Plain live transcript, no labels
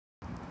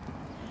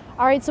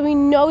All right, so we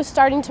know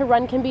starting to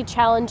run can be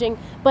challenging,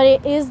 but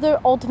it is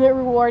the ultimate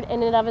reward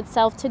in and of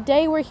itself.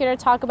 Today we're here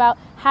to talk about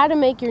how to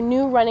make your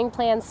new running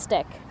plan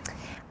stick.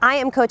 I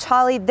am Coach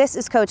Holly, this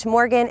is Coach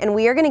Morgan, and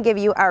we are going to give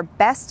you our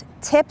best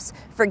tips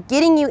for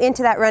getting you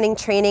into that running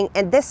training,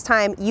 and this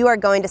time you are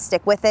going to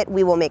stick with it.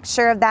 We will make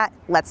sure of that.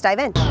 Let's dive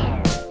in.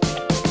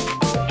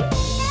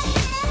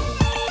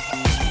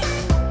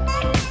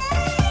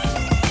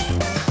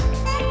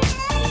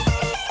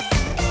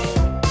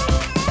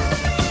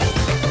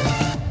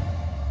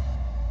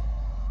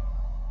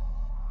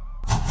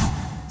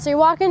 So you're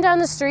walking down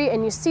the street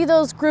and you see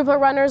those group of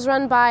runners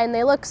run by and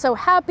they look so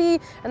happy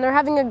and they're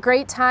having a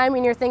great time,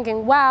 and you're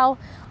thinking, wow,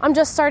 I'm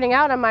just starting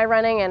out on my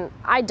running and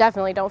I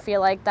definitely don't feel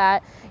like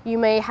that. You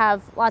may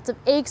have lots of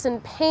aches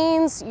and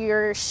pains,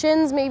 your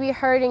shins may be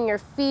hurting, your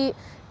feet,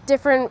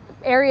 different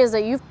areas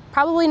that you've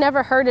probably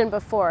never heard in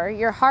before.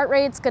 Your heart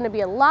rate's going to be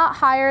a lot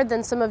higher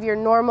than some of your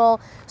normal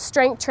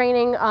strength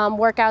training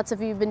workouts if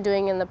you've been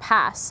doing in the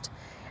past.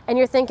 And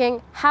you're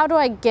thinking, how do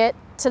I get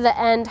to the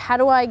end? How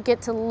do I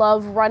get to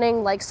love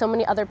running like so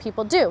many other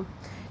people do?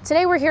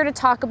 Today we're here to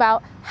talk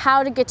about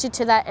how to get you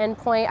to that end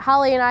point.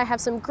 Holly and I have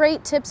some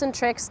great tips and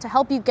tricks to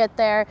help you get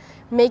there,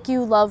 make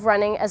you love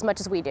running as much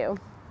as we do.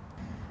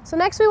 So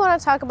next we want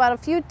to talk about a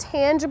few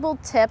tangible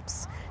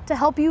tips to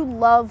help you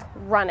love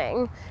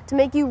running, to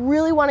make you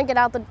really want to get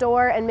out the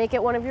door and make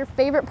it one of your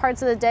favorite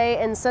parts of the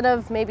day instead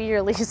of maybe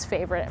your least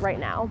favorite right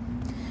now.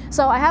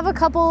 So I have a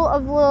couple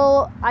of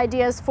little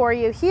ideas for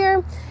you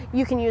here.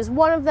 You can use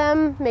one of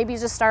them, maybe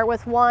just start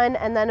with one,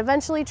 and then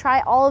eventually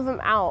try all of them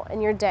out in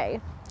your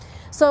day.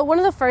 So one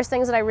of the first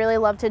things that I really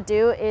love to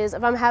do is,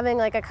 if I'm having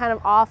like a kind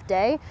of off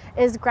day,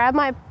 is grab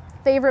my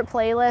favorite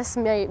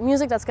playlist,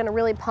 music that's gonna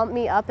really pump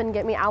me up and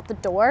get me out the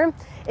door.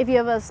 If you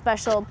have a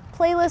special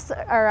playlist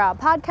or a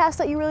podcast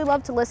that you really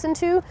love to listen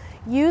to,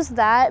 use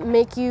that,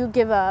 make you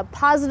give a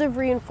positive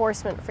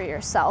reinforcement for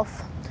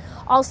yourself.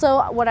 Also,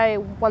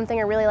 one thing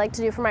I really like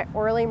to do for my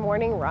early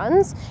morning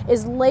runs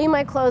is lay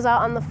my clothes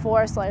out on the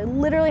floor so I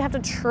literally have to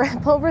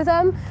trip over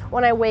them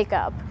when I wake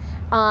up.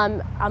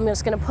 I'm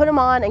just gonna put them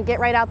on and get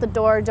right out the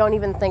door, don't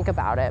even think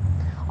about it.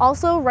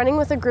 Also, running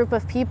with a group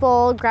of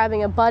people,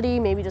 grabbing a buddy,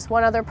 maybe just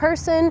one other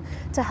person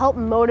to help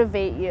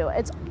motivate you.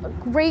 It's a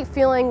great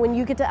feeling when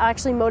you get to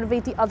actually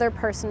motivate the other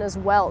person as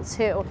well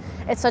too.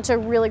 It's such a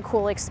really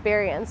cool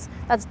experience.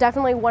 That's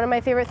definitely one of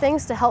my favorite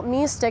things to help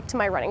me stick to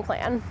my running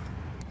plan.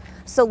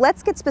 So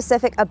let's get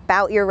specific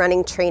about your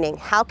running training.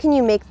 How can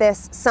you make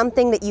this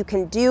something that you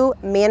can do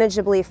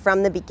manageably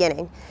from the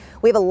beginning?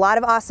 We have a lot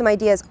of awesome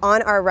ideas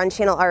on our Run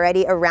channel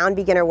already around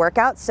beginner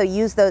workouts, so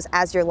use those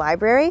as your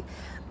library.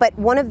 But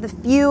one of the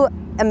few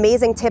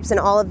amazing tips in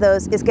all of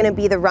those is going to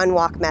be the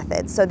run-walk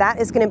method. So that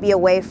is going to be a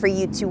way for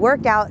you to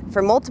work out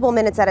for multiple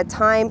minutes at a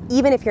time,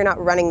 even if you're not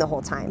running the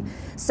whole time.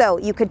 So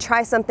you could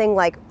try something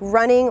like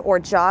running or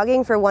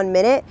jogging for 1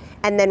 minute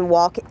and then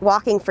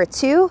walking for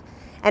 2,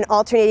 and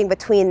alternating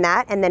between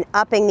that and then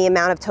upping the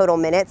amount of total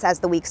minutes as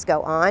the weeks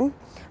go on.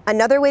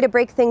 Another way to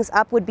break things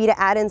up would be to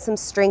add in some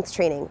strength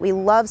training. We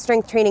love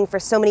strength training for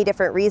so many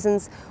different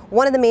reasons.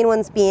 One of the main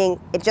ones being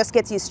it just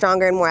gets you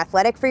stronger and more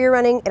athletic for your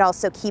running. It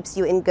also keeps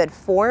you in good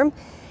form.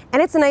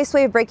 And it's a nice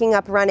way of breaking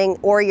up running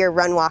or your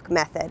run-walk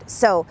method.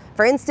 So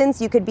for instance,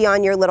 you could be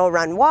on your little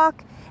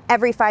run-walk.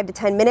 Every 5 to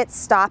 10 minutes,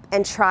 stop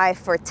and try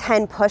for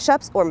 10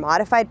 push-ups or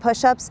modified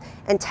push-ups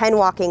and 10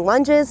 walking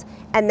lunges,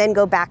 and then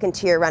go back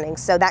into your running.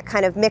 So that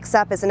kind of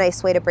mix-up is a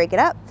nice way to break it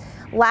up.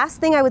 Last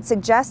thing I would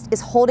suggest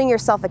is holding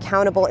yourself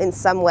accountable in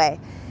some way.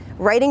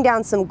 Writing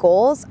down some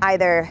goals,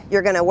 either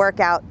you're gonna work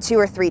out 2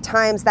 or 3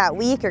 times that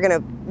week, you're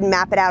gonna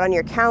map it out on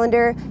your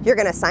calendar, you're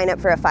gonna sign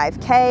up for a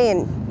 5K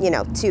in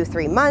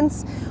 2-3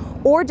 months,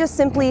 or just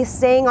simply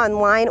staying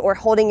online or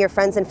holding your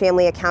friends and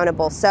family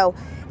accountable. So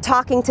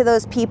talking to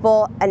those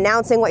people,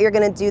 announcing what you're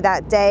going to do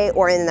that day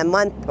or in the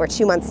month or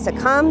 2 months to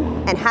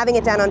come, and having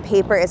it down on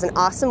paper is an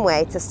awesome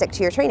way to stick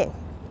to your training.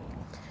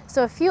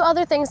 So a few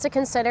other things to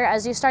consider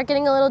as you start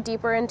getting a little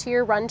deeper into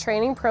your run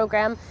training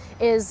program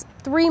is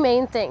 3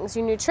 main things: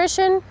 your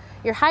nutrition,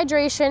 your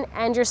hydration,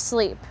 and your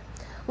sleep.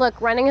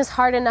 Look, running is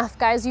hard enough,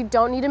 guys. You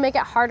don't need to make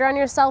it harder on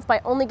yourself by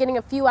only getting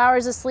a few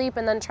hours of sleep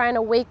and then trying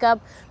to wake up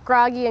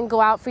groggy and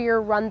go out for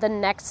your run the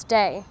next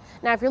day.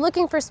 Now, if you're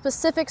looking for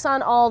specifics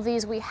on all of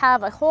these, we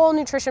have a whole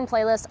nutrition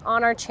playlist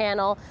on our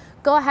channel.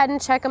 Go ahead and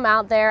check them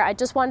out there. I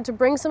just wanted to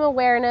bring some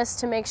awareness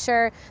to make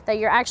sure that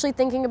you're actually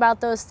thinking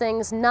about those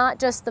things, not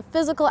just the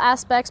physical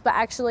aspects, but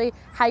actually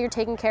how you're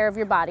taking care of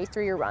your body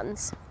through your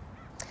runs.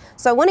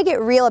 So I want to get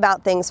real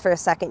about things for a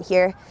second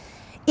here.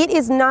 It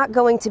is not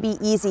going to be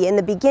easy. In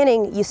the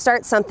beginning, you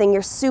start something,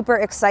 you're super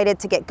excited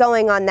to get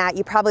going on that.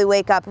 You probably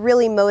wake up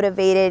really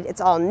motivated.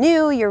 It's all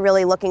new. You're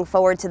really looking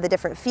forward to the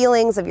different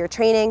feelings of your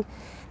training.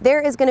 There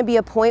is going to be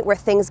a point where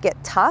things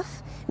get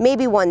tough.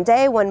 Maybe one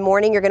day, one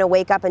morning, you're gonna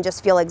wake up and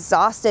just feel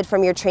exhausted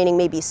from your training,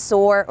 maybe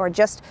sore, or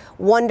just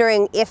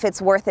wondering if it's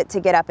worth it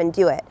to get up and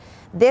do it.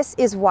 This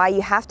is why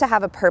you have to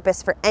have a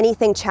purpose for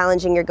anything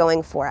challenging you're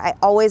going for. I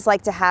always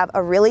like to have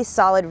a really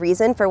solid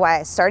reason for why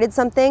I started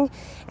something,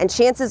 and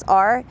chances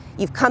are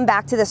you've come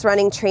back to this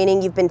running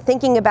training, you've been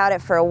thinking about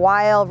it for a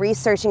while,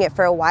 researching it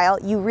for a while,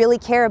 you really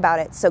care about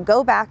it. So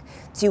go back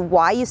to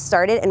why you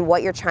started and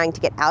what you're trying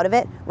to get out of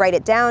it, write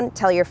it down,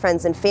 tell your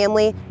friends and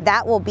family.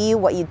 That will be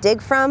what you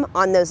dig from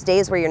on those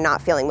days where you're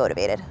not feeling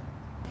motivated.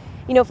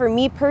 You know, for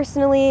me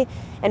personally,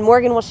 and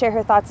Morgan will share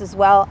her thoughts as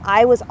well,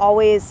 I was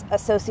always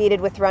associated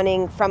with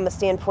running from the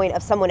standpoint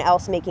of someone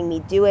else making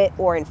me do it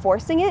or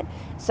enforcing it.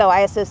 So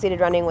I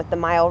associated running with the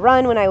mile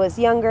run when I was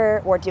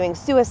younger, or doing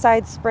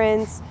suicide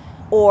sprints,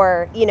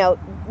 or, you know,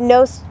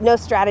 no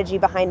strategy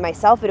behind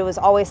myself, but it was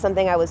always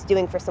something I was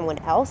doing for someone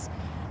else.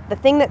 The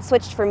thing that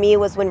switched for me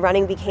was when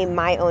running became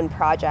my own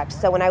project.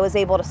 So when I was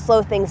able to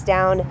slow things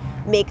down,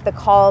 make the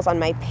calls on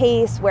my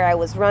pace, where I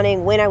was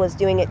running, when I was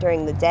doing it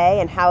during the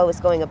day, and how I was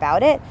going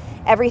about it,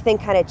 everything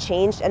kind of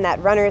changed, and that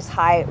runner's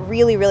high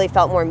really, really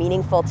felt more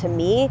meaningful to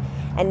me.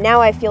 And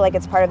now I feel like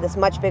it's part of this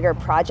much bigger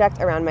project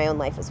around my own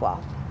life as well.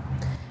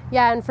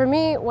 Yeah, and for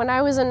me, when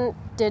I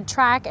did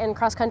track and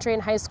cross country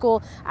in high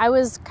school, I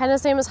was kind of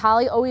the same as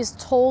Holly, always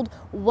told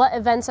what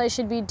events I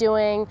should be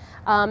doing,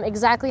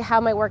 exactly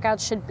how my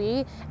workouts should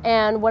be.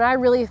 And when I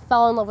really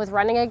fell in love with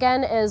running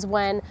again is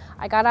when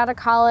I got out of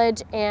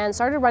college and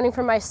started running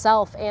for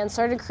myself and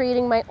started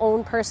creating my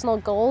own personal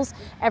goals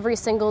every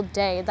single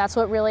day. That's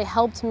what really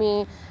helped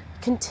me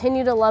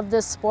continue to love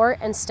this sport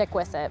and stick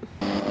with it.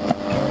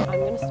 I'm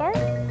gonna start?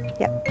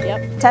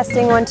 Yep.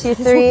 Testing 1, 2,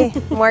 3.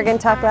 Morgan,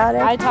 talk louder.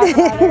 I talk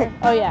louder.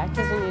 Oh yeah,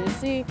 because we need to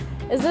see.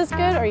 Is this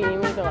good, or you need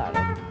me to go louder?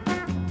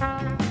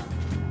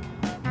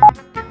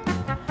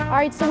 All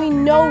right, so we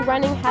know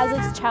running has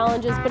its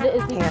challenges, but it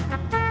is the...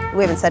 Yeah.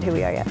 We haven't said who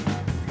we are yet.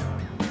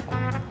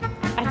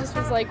 I just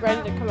was like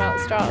ready to come out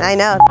strong. I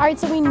know. All right,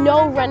 so we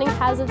know running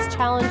has its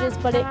challenges,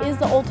 but it is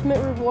the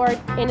ultimate reward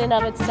in and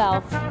of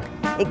itself.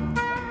 I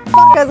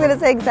was gonna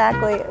say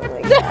exactly. Oh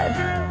my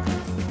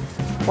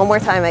God. One more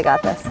time, I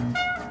got this.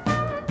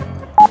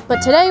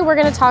 But today we're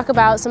going to talk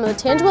about some of the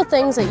tangible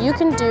things that you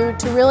can do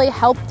to really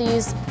help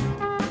these...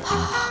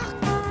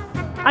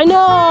 I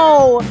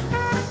know!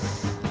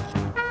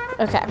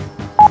 Okay.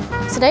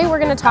 Today we're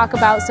going to talk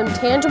about some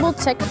tangible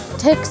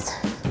ticks.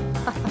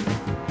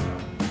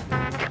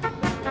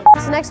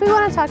 So next we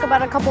want to talk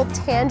about a couple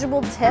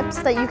tangible tips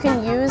that you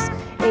can use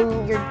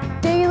in your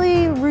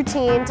daily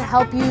routine to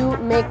help you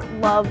make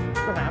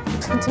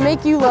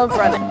you love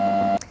running.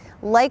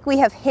 Like we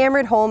have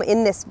hammered home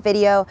in this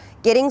video,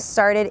 getting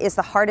started is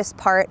the hardest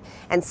part,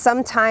 and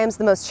sometimes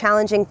the most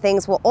challenging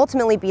things will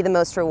ultimately be the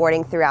most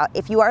rewarding throughout.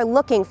 If you are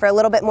looking for a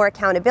little bit more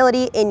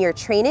accountability in your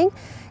training,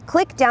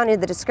 click down in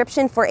the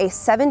description for a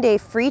 7-day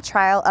free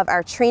trial of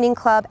our training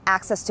club,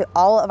 access to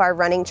all of our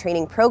running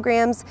training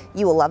programs.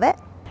 You will love it.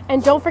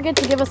 And don't forget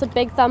to give us a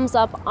big thumbs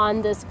up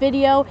on this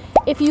video.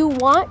 If you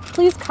want,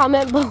 please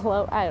comment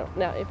below. I don't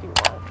know if you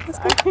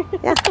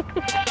want. Yeah.